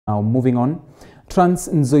Now moving on,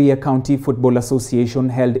 Nzoia County Football Association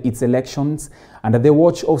held its elections under the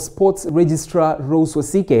watch of sports registrar Rose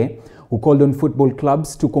Wasike, who called on football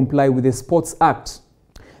clubs to comply with the Sports Act.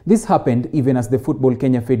 This happened even as the Football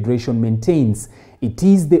Kenya Federation maintains it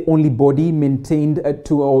is the only body maintained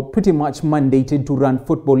or pretty much mandated to run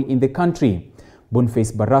football in the country.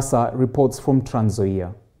 Boniface Barasa reports from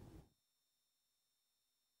Nzoia.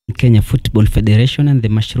 Kenya Football Federation and the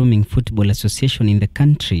Mushrooming Football Association in the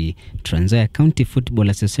country, Nzoia County Football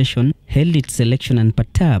Association held its election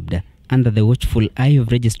unperturbed under the watchful eye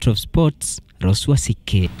of Registrar of Sports, Rose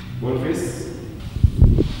Wasike.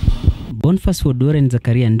 Boniface Wodore and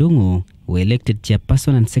Zakaria Ndungu were elected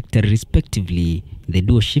chairperson and secretary respectively, the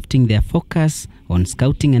duo shifting their focus on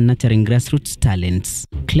scouting and nurturing grassroots talents.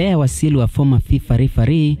 Claire Wasilu, a former FIFA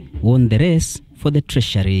referee, won the race for the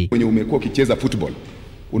treasury. When umekuwa ukicheza football,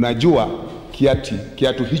 unajua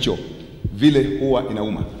kiatu hicho vile huwa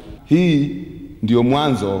inauma. Hii ndio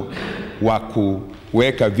mwanzo wa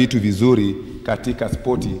kuweka vitu vizuri katika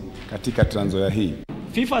spoti katika Nzoia hii.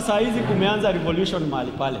 FIFA saa hizi kumeanza revolution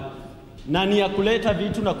mahali pale. Na ni ya kuleta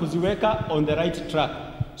vitu na kuziweka on the right track.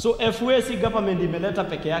 So FA si government imeleta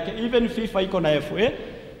peke yake, even FIFA iko na FA.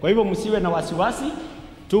 Kwa hivyo msiwe na wasiwasi,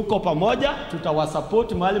 tuko pamoja,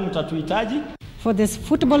 tutawasupport mahali mtatuhitaji. For the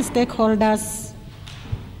football stakeholders,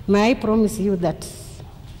 may I promise you that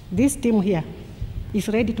this team here is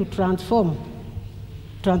ready to transform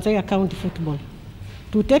Nzoia County football,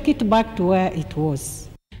 to take it back to where it was.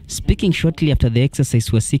 Speaking shortly after the exercise,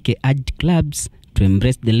 Wasike urged clubs to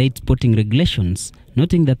embrace the late sporting regulations,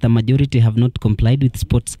 noting that the majority have not complied with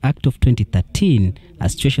Sports Act of 2013, a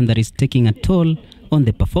situation that is taking a toll on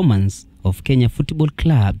the performance of Kenya football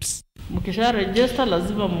clubs. Mkisha register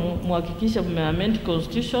lazima muhakikisha mmeamend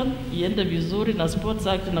constitution iende vizuri na Sports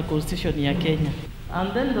Act na constitution ya Kenya.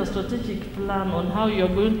 And then the strategic plan on how you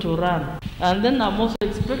are going to run. And then I'm also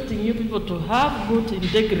expecting you people to have good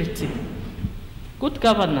integrity, good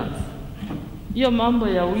governance. Hiyo mambo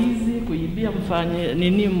ya wizi, kuibia mfanye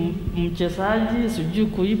nini mchezaji, sijui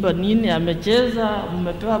kuiba nini amecheza,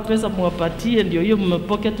 mmepewa pesa muwapatie ndio hiyo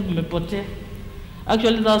mmepocket mmepotea.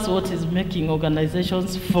 Actually, that's what is making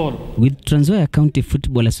organizations fall. With Nzoia County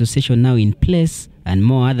Football Association now in place and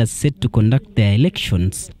more others set to conduct their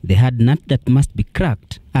elections, the hard nut that must be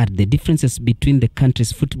cracked are the differences between the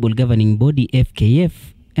country's football governing body FKF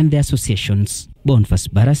and the associations. Boniface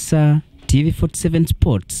Barasa, TV47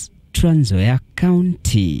 Sports, Nzoia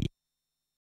County.